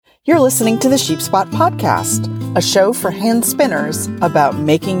You're listening to the Sheepspot Podcast, a show for hand spinners about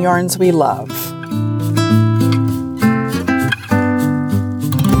making yarns we love.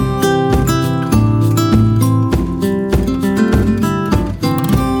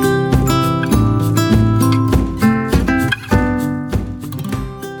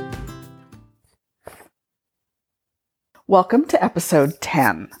 Welcome to episode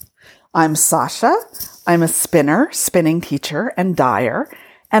 10. I'm Sasha. I'm a spinner, spinning teacher, and dyer,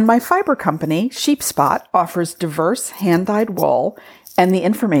 and my fiber company, Sheepspot, offers diverse hand-dyed wool and the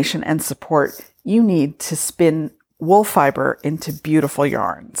information and support you need to spin wool fiber into beautiful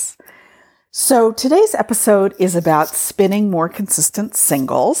yarns. So today's episode is about spinning more consistent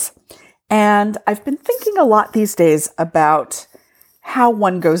singles, and I've been thinking a lot these days about how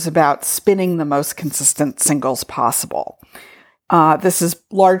one goes about spinning the most consistent singles possible. This is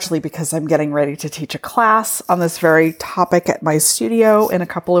largely because I'm getting ready to teach a class on this very topic at my studio in a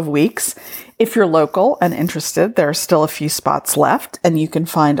couple of weeks. If you're local and interested, there are still a few spots left, and you can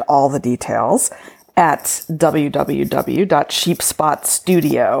find all the details at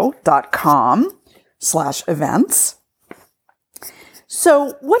www.sheepspotstudio.com/events.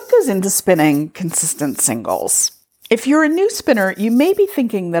 So what goes into spinning consistent singles? If you're a new spinner, you may be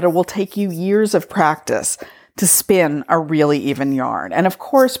thinking that it will take you years of practice to spin a really even yarn. And of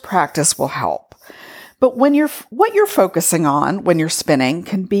course, practice will help. But what you're focusing on when you're spinning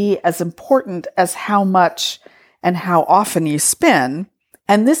can be as important as how much and how often you spin.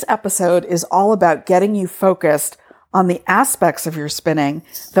 And this episode is all about getting you focused on the aspects of your spinning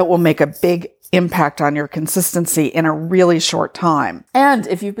that will make a big impact on your consistency in a really short time. And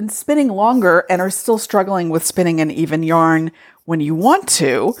if you've been spinning longer and are still struggling with spinning an even yarn when you want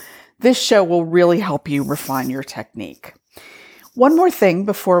to, this show will really help you refine your technique. One more thing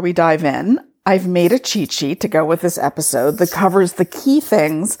before we dive in, I've made a cheat sheet to go with this episode that covers the key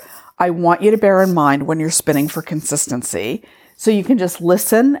things I want you to bear in mind when you're spinning for consistency, so you can just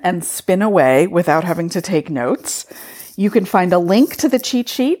listen and spin away without having to take notes. You can find a link to the cheat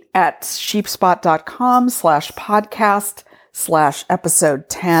sheet at sheepspot.com/podcast/episode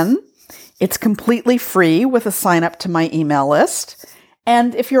 10. It's completely free with a sign up to my email list.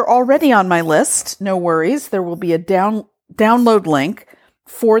 And if you're already on my list, no worries. There will be a download link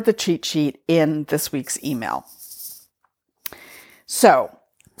for the cheat sheet in this week's email. So,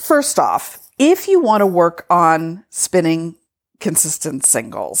 first off, if you want to work on spinning consistent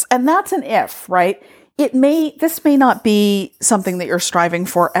singles, and that's an if, right? This may not be something that you're striving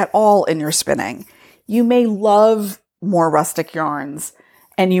for at all in your spinning. You may love more rustic yarns,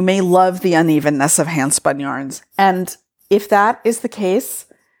 and you may love the unevenness of hand-spun yarns. And if that is the case,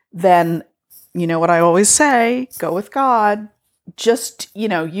 then you know what I always say, go with God. Just,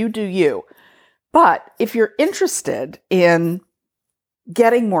 you do you. But if you're interested in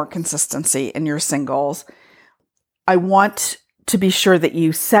getting more consistency in your singles, I want to be sure that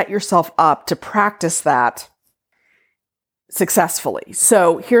you set yourself up to practice that successfully.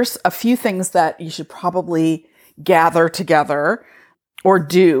 So here's a few things that you should probably gather together or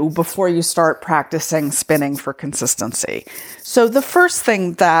do before you start practicing spinning for consistency. So the first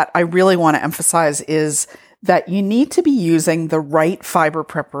thing that I really want to emphasize is that you need to be using the right fiber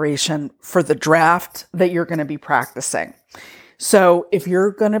preparation for the draft that you're going to be practicing. So if you're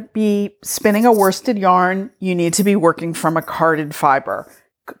going to be spinning a worsted yarn, you need to be working from a carded fiber.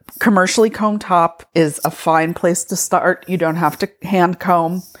 Commercially combed top is a fine place to start. You don't have to hand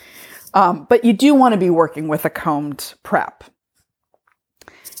comb, but you do want to be working with a combed prep.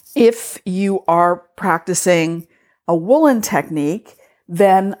 If you are practicing a woolen technique,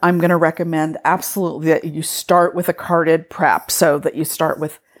 then I'm going to recommend absolutely that you start with a carded prep, so that you start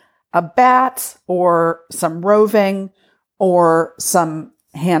with a bat or some roving or some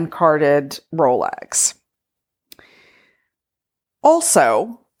hand-carded Rolex.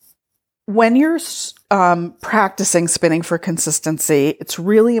 Also, when you're practicing spinning for consistency, it's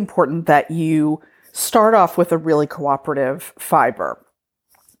really important that you start off with a really cooperative fiber.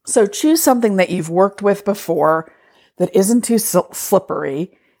 So choose something that you've worked with before that isn't too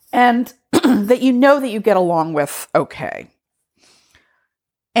slippery and that you get along with okay.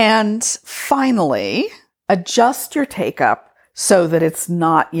 And finally, adjust your take-up so that it's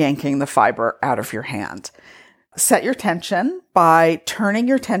not yanking the fiber out of your hand. Set your tension by turning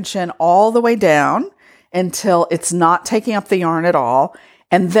your tension all the way down until it's not taking up the yarn at all.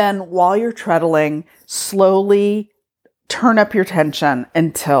 And then while you're treadling, slowly turn up your tension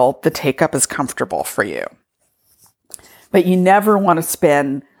until the take-up is comfortable for you. But you never want to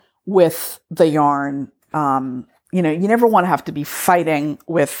spin with the yarn. You never want to have to be fighting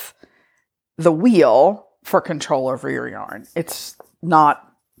with the wheel for control over your yarn. It's not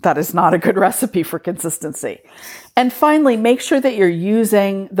That is not a good recipe for consistency. And finally, make sure that you're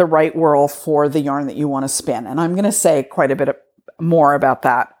using the right whirl for the yarn that you want to spin. And I'm going to say quite a bit more about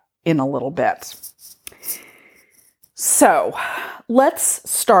that in a little bit. So let's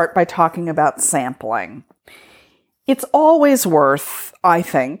start by talking about sampling. It's always worth, I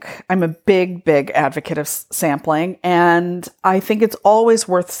think, I'm a big advocate of sampling, and I think it's always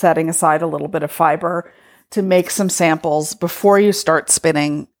worth setting aside a little bit of fiber to make some samples before you start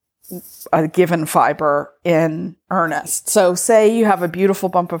spinning a given fiber in earnest. So say you have a beautiful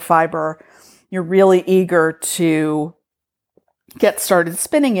bump of fiber, you're really eager to get started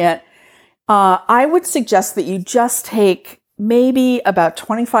spinning it. I would suggest that you just take maybe about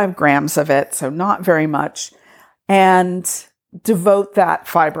 25 grams of it, so not very much, and devote that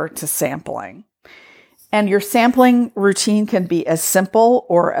fiber to sampling. And your sampling routine can be as simple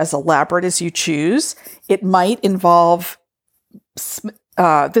or as elaborate as you choose. It might involve,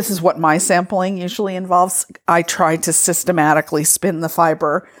 this is what my sampling usually involves. I try to systematically spin the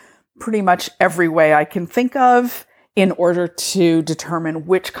fiber pretty much every way I can think of in order to determine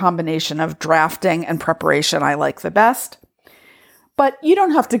which combination of drafting and preparation I like the best. But you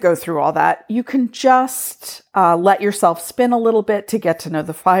don't have to go through all that. You can just let yourself spin a little bit to get to know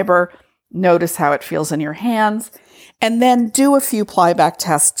the fiber, notice how it feels in your hands, and then do a few plyback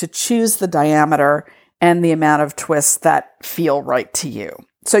tests to choose the diameter and the amount of twists that feel right to you.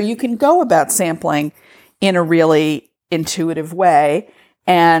 So you can go about sampling in a really intuitive way,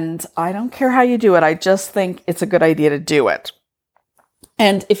 and I don't care how you do it. I just think it's a good idea to do it.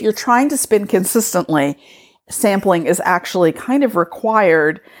 And if you're trying to spin consistently, sampling is actually kind of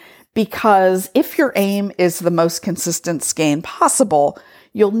required, because if your aim is the most consistent skein possible,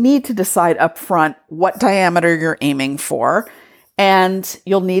 you'll need to decide up front what diameter you're aiming for, and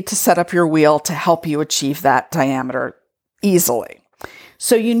you'll need to set up your wheel to help you achieve that diameter easily.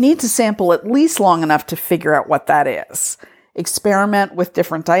 So you need to sample at least long enough to figure out what that is. Experiment with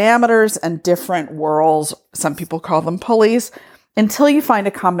different diameters and different whirls, some people call them pulleys, until you find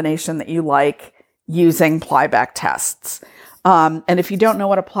a combination that you like using plyback tests. And if you don't know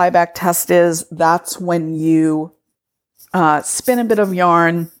what a plyback test is, that's when you spin a bit of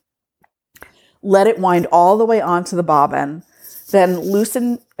yarn, let it wind all the way onto the bobbin, then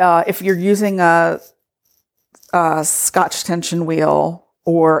loosen, if you're using a Scotch tension wheel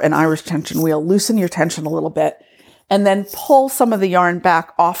or an Irish tension wheel, loosen your tension a little bit, and then pull some of the yarn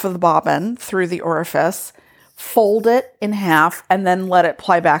back off of the bobbin through the orifice, fold it in half, and then let it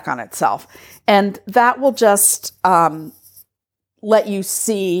ply back on itself. And that will just let you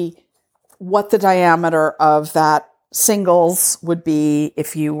see what the diameter of that singles would be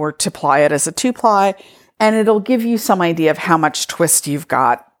if you were to ply it as a 2-ply, and it'll give you some idea of how much twist you've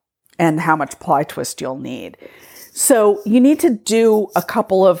got and how much ply twist you'll need. So you need to do a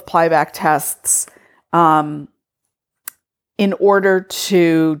couple of plyback tests in order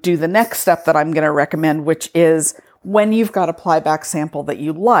to do the next step that I'm going to recommend, which is when you've got a plyback sample that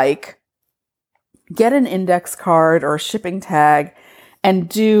you like, get an index card or a shipping tag and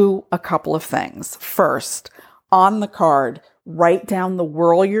do a couple of things. First, on the card, write down the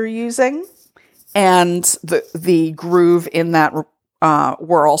whirl you're using and the groove in that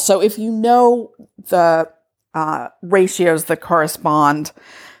whirl. So if you know the ratios that correspond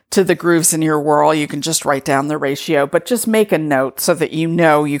to the grooves in your whirl, you can just write down the ratio, but just make a note so that you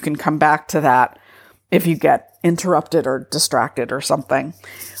know you can come back to that if you get interrupted or distracted or something.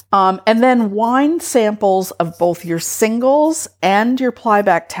 And then wind samples of both your singles and your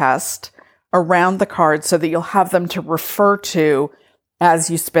plyback test around the card so that you'll have them to refer to as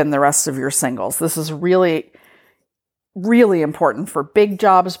you spin the rest of your singles. This is really, really important for big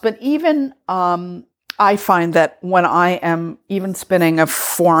jobs, but even I find that when I am even spinning a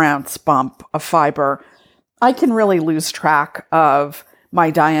 4-ounce bump of fiber, I can really lose track of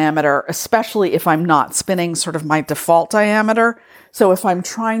my diameter, especially if I'm not spinning sort of my default diameter. So if I'm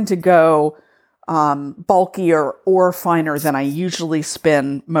trying to go bulkier or finer than I usually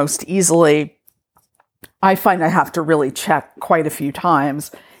spin most easily, I find I have to really check quite a few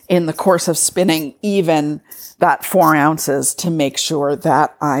times in the course of spinning even that 4 ounces to make sure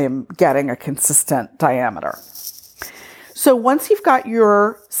that I am getting a consistent diameter. So once you've got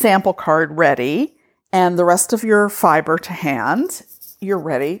your sample card ready and the rest of your fiber to hand, you're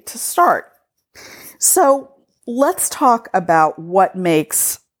ready to start. So let's talk about what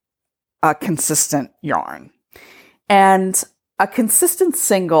makes a consistent yarn. And a consistent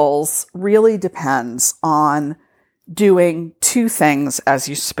singles really depends on doing two things as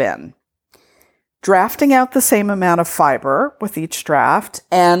you spin. Drafting out the same amount of fiber with each draft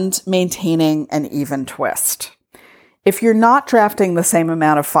and maintaining an even twist. If you're not drafting the same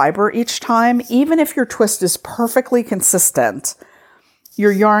amount of fiber each time, even if your twist is perfectly consistent,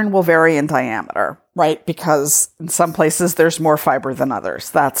 your yarn will vary in diameter, right? Because in some places there's more fiber than others.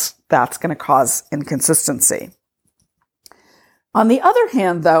 That's going to cause inconsistency. On the other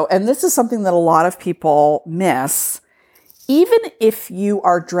hand, though, and this is something that a lot of people miss, even if you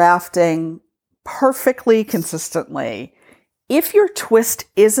are drafting perfectly consistently, if your twist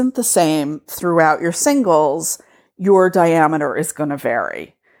isn't the same throughout your singles, your diameter is going to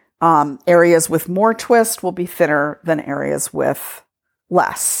vary. Areas with more twist will be thinner than areas with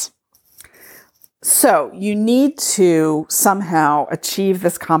less. So you need to somehow achieve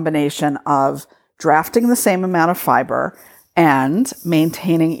this combination of drafting the same amount of fiber and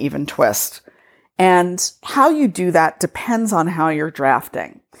maintaining even twist. And how you do that depends on how you're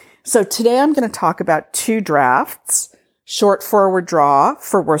drafting. So today I'm going to talk about two drafts: short forward draw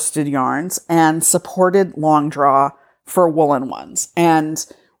for worsted yarns and supported long draw for woolen ones. And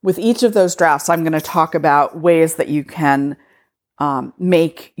with each of those drafts, I'm going to talk about ways that you can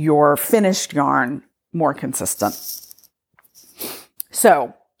make your finished yarn more consistent.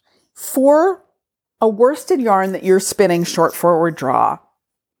 So for a worsted yarn that you're spinning short forward draw,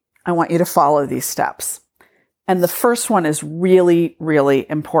 I want you to follow these steps. And the first one is really, really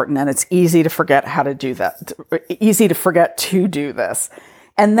important, and it's easy to forget how to do that, easy to forget to do this.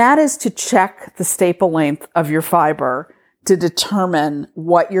 And that is to check the staple length of your fiber to determine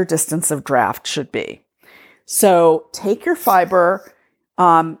what your distance of draft should be. So take your fiber,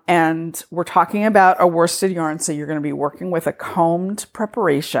 and we're talking about a worsted yarn, so you're going to be working with a combed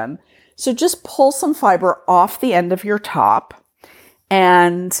preparation. So just pull some fiber off the end of your top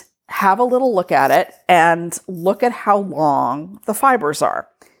and have a little look at it and look at how long the fibers are.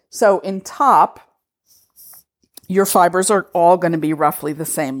 So in top, your fibers are all going to be roughly the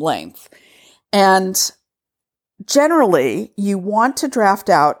same length. And generally, you want to draft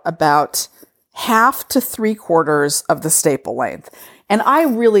out about 1/2 to 3/4 of the staple length. And I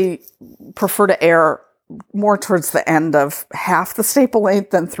really prefer to err more towards the end of 1/2 the staple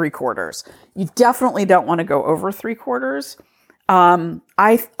length than 3/4. You definitely don't want to go over 3/4.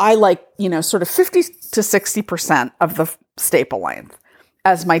 I like, sort of 50 to 60% of the staple length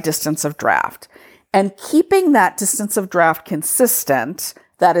as my distance of draft. And keeping that distance of draft consistent,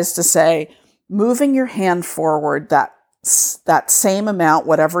 that is to say, moving your hand forward that same amount,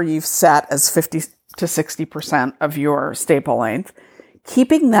 whatever you've set as 50 to 60% of your staple length,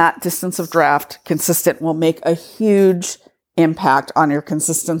 keeping that distance of draft consistent will make a huge impact on your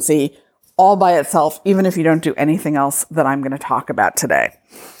consistency all by itself, even if you don't do anything else that I'm going to talk about today.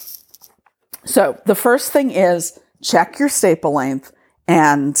 So the first thing is check your staple length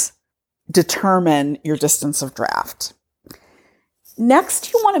and determine your distance of draft.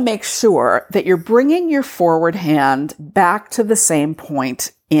 Next, you want to make sure that you're bringing your forward hand back to the same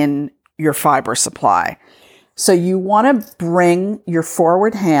point in your fiber supply. So you want to bring your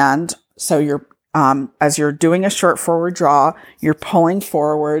forward hand, so you're as you're doing a short forward draw, you're pulling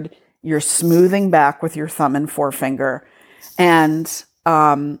forward, you're smoothing back with your thumb and forefinger. And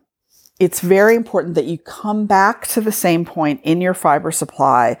it's very important that you come back to the same point in your fiber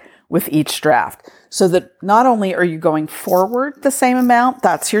supply with each draft, so that not only are you going forward the same amount,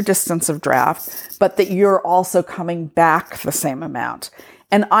 that's your distance of draft, but that you're also coming back the same amount.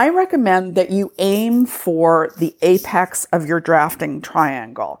 And I recommend that you aim for the apex of your drafting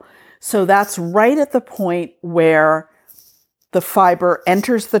triangle. So that's right at the point where the fiber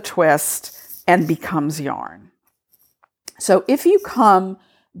enters the twist and becomes yarn. So if you come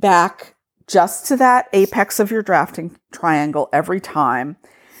back just to that apex of your drafting triangle every time,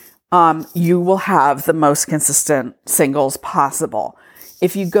 you will have the most consistent singles possible.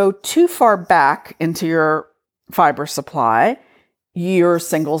 If you go too far back into your fiber supply, your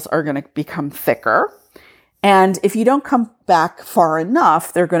singles are going to become thicker. And if you don't come back far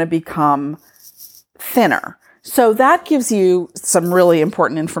enough, they're going to become thinner. So that gives you some really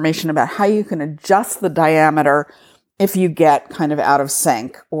important information about how you can adjust the diameter if you get kind of out of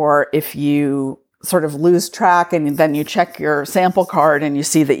sync, or if you sort of lose track and then you check your sample card and you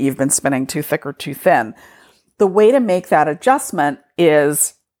see that you've been spinning too thick or too thin. The way to make that adjustment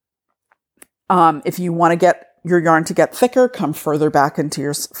is if you want to get your yarn to get thicker, come further back into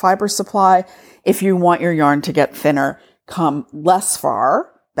your fiber supply. If you want your yarn to get thinner, come less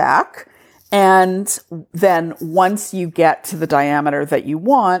far back. And then once you get to the diameter that you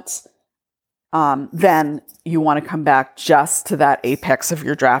want, then you want to come back just to that apex of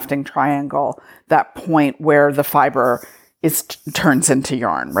your drafting triangle, that point where the fiber turns into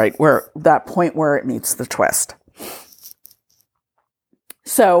yarn, right? Where that point where it meets the twist.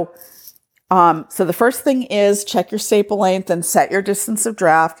 So So the first thing is check your staple length and set your distance of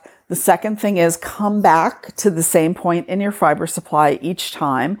draft. The second thing is come back to the same point in your fiber supply each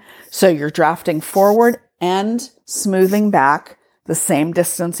time. So you're drafting forward and smoothing back the same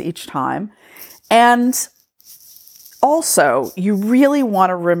distance each time. And also, you really want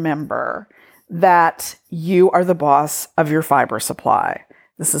to remember that you are the boss of your fiber supply.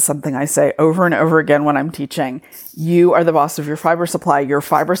 This is something I say over and over again when I'm teaching. You are the boss of your fiber supply. Your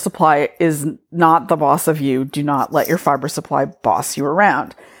fiber supply is not the boss of you. Do not let your fiber supply boss you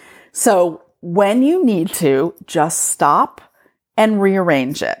around. So when you need to, just stop and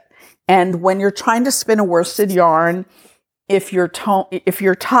rearrange it. And when you're trying to spin a worsted yarn, if your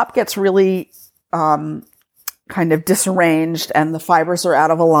top gets really kind of disarranged and the fibers are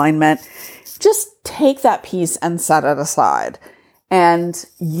out of alignment, just take that piece and set it aside and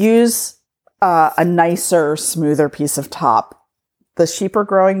use a nicer, smoother piece of top. The sheep are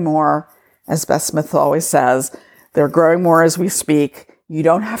growing more, as Beth Smith always says. They're growing more as we speak. You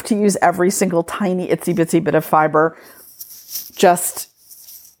don't have to use every single tiny itsy bitsy bit of fiber. Just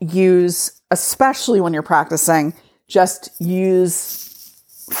use, especially when you're practicing, just use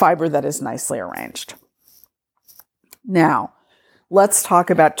fiber that is nicely arranged. Now, let's talk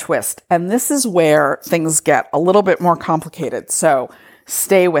about twist. And this is where things get a little bit more complicated. So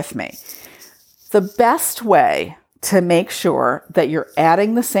stay with me. The best way to make sure that you're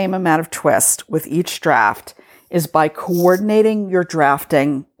adding the same amount of twist with each draft is by coordinating your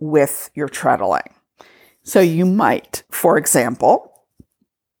drafting with your treadling. So you might, for example,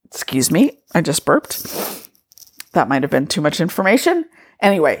 excuse me, I just burped. That might have been too much information.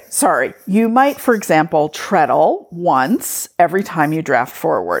 Anyway, sorry. You might, for example, treadle once every time you draft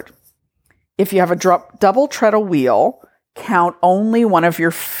forward. If you have a double treadle wheel, count only one of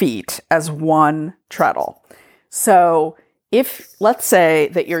your feet as one treadle. So if, let's say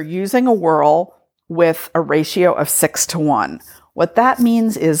that you're using a whirl with a ratio of 6-1, what that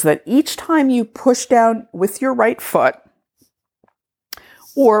means is that each time you push down with your right foot,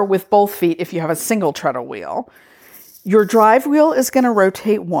 or with both feet if you have a single treadle wheel, your drive wheel is going to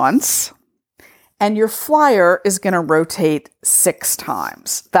rotate once, and your flyer is going to rotate 6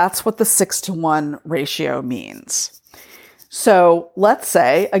 times. That's what the 6-1 ratio means. So let's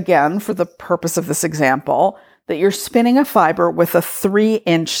say, again, for the purpose of this example, that you're spinning a fiber with a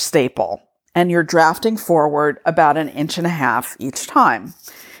 3-inch staple, and you're drafting forward about 1.5 inches each time.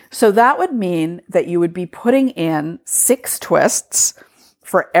 So that would mean that you would be putting in 6 twists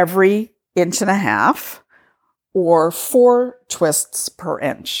for every 1.5 inches, or 4 twists per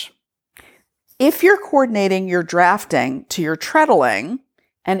inch. If you're coordinating your drafting to your treadling,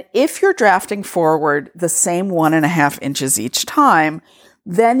 and if you're drafting forward the same 1.5 inches each time,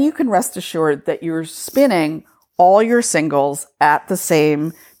 then you can rest assured that you're spinning all your singles at the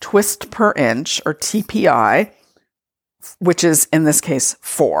same twist per inch, or TPI, which is in this case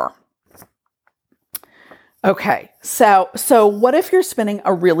 4. Okay, so what if you're spinning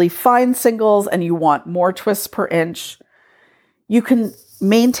a really fine singles and you want more twists per inch? You can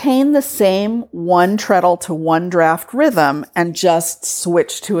maintain the same 1 treadle to 1 draft rhythm and just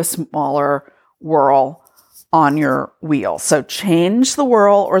switch to a smaller whirl on your wheel. So change the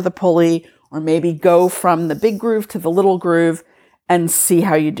whirl or the pulley, or maybe go from the big groove to the little groove and see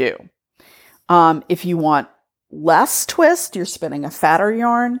how you do. If you want less twist, you're spinning a fatter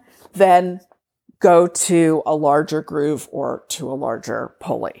yarn, then go to a larger groove or to a larger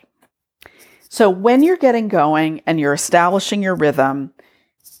pulley. So when you're getting going and you're establishing your rhythm,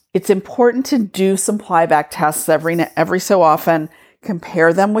 it's important to do some plyback tests every so often.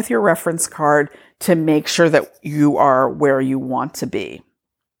 Compare them with your reference card to make sure that you are where you want to be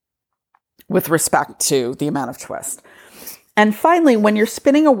with respect to the amount of twist. And finally, when you're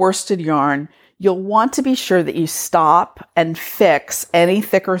spinning a worsted yarn, you'll want to be sure that you stop and fix any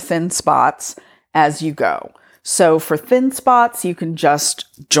thick or thin spots as you go. So for thin spots, you can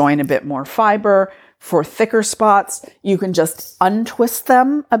just join a bit more fiber. For thicker spots, you can just untwist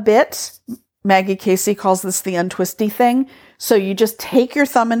them a bit. Maggie Casey calls this the untwisty thing. So you just take your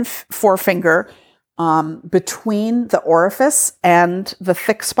thumb and forefinger between the orifice and the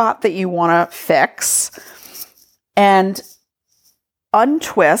thick spot that you want to fix, and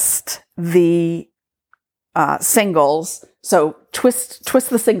untwist the singles. So twist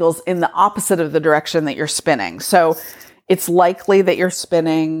the singles in the opposite of the direction that you're spinning. So it's likely that you're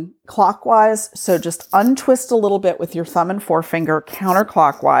spinning clockwise. So just untwist a little bit with your thumb and forefinger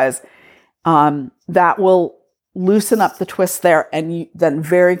counterclockwise. That will loosen up the twist there, and you then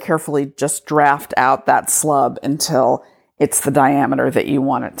very carefully just draft out that slub until it's the diameter that you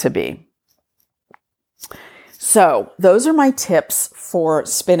want it to be. So those are my tips for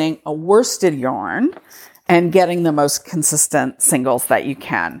spinning a worsted yarn and getting the most consistent singles that you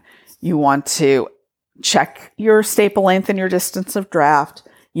can. You want to check your staple length and your distance of draft.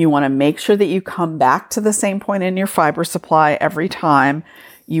 You want to make sure that you come back to the same point in your fiber supply every time.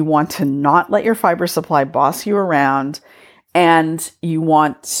 You want to not let your fiber supply boss you around. And you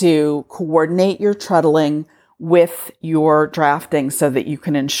want to coordinate your treadling with your drafting so that you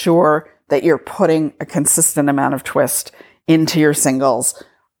can ensure that you're putting a consistent amount of twist into your singles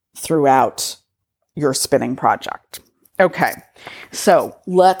throughout your spinning project. Okay, so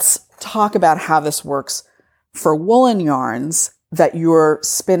let's talk about how this works for woolen yarns that you're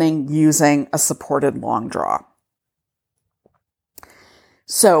spinning using a supported long draw.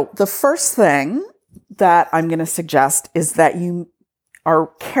 So the first thing that I'm going to suggest is that you are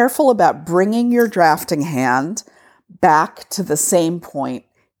careful about bringing your drafting hand back to the same point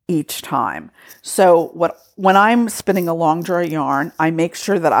each time. So when I'm spinning a long draw yarn, I make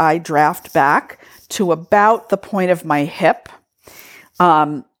sure that I draft back to about the point of my hip.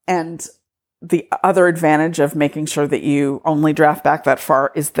 And the other advantage of making sure that you only draft back that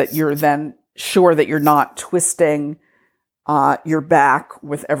far is that you're then sure that you're not twisting your back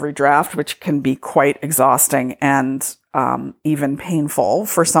with every draft, which can be quite exhausting and even painful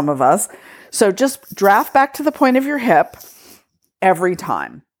for some of us. So just draft back to the point of your hip every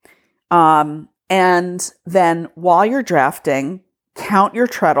time. And then while you're drafting, count your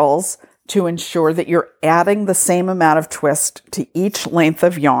treadles to ensure that you're adding the same amount of twist to each length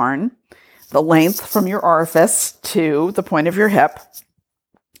of yarn, the length from your orifice to the point of your hip.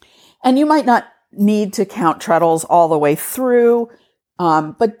 And you might not need to count treadles all the way through,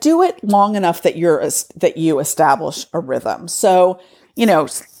 but do it long enough that you establish a rhythm. So,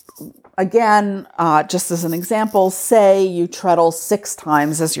 again, just as an example, say you treadle 6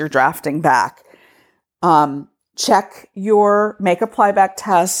 times as you're drafting back. Make a plyback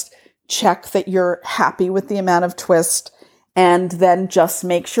test, check that you're happy with the amount of twist, and then just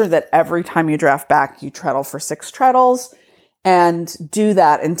make sure that every time you draft back, you treadle for 6 treadles, and do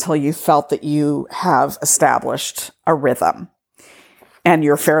that until you felt that you have established a rhythm and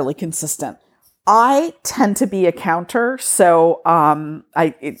you're fairly consistent. I tend to be a counter, so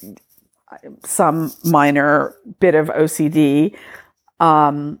some minor bit of OCD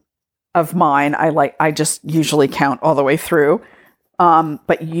of mine. I just usually count all the way through,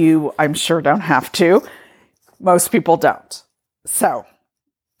 but you, I'm sure, don't have to. Most people don't. So,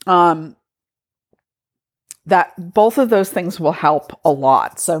 that both of those things will help a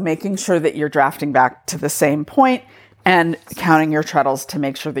lot. So making sure that you're drafting back to the same point and counting your treadles to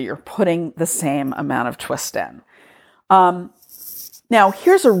make sure that you're putting the same amount of twist in. Now,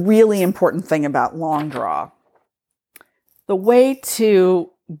 here's a really important thing about long draw. The way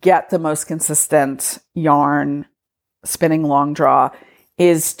to get the most consistent yarn spinning long draw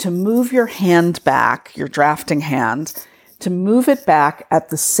is to move your hand back, your drafting hand, to move it back at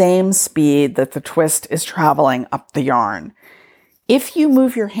the same speed that the twist is traveling up the yarn. If you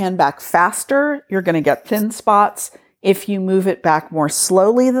move your hand back faster, you're going to get thin spots. If you move it back more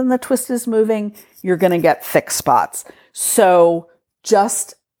slowly than the twist is moving, you're going to get thick spots. So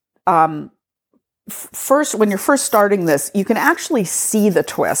just first, when you're first starting this, you can actually see the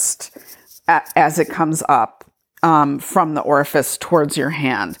twist as it comes up from the orifice towards your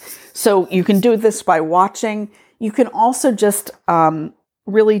hand. So you can do this by watching. You can also just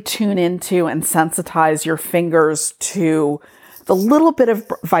really tune into and sensitize your fingers to the little bit of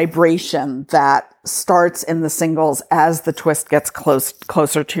vibration that starts in the singles as the twist gets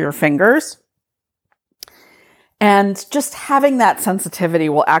closer to your fingers. And just having that sensitivity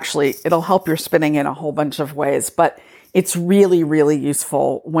it'll help your spinning in a whole bunch of ways, but it's really, really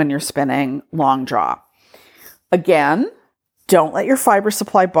useful when you're spinning long draw. Again, don't let your fiber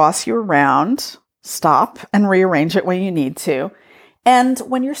supply boss you around. Stop and rearrange it when you need to. And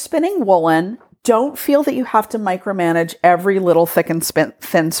when you're spinning woolen, don't feel that you have to micromanage every little thick and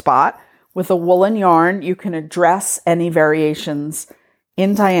thin spot. With a woolen yarn, you can address any variations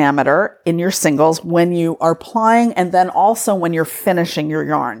in diameter in your singles when you are plying and then also when you're finishing your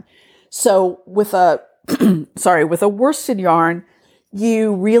yarn. So with a worsted yarn,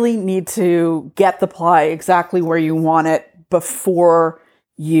 you really need to get the ply exactly where you want it before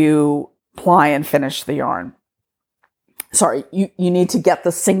you ply and finish the yarn. You need to get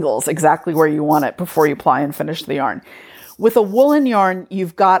the singles exactly where you want it before you ply and finish the yarn. With a woolen yarn,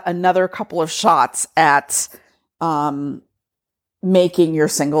 you've got another couple of shots at making your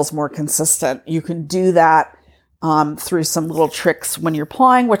singles more consistent. You can do that through some little tricks when you're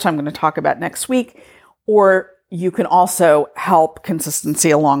plying, which I'm going to talk about next week, or you can also help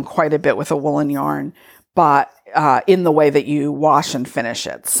consistency along quite a bit with a woolen yarn but in the way that you wash and finish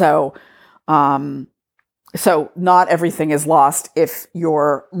it. So not everything is lost if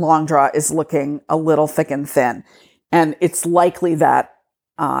your long draw is looking a little thick and thin. And it's likely that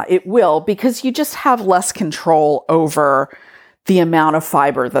it will, because you just have less control over the amount of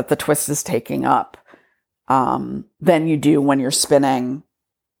fiber that the twist is taking up than you do when you're spinning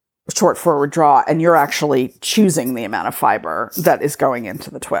short forward draw and you're actually choosing the amount of fiber that is going into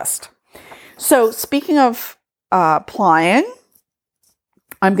the twist. So speaking of plying,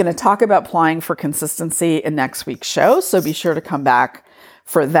 I'm going to talk about plying for consistency in next week's show. So be sure to come back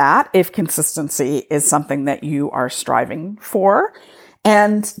for that if consistency is something that you are striving for.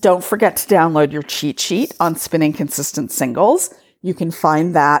 And don't forget to download your cheat sheet on spinning consistent singles. You can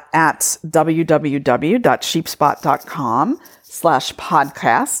find that at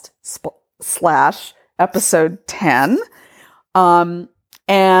www.sheepspot.com/podcast/episode 10.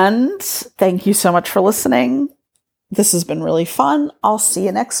 And thank you so much for listening. This has been really fun. I'll see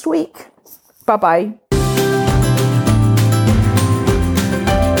you next week. Bye-bye.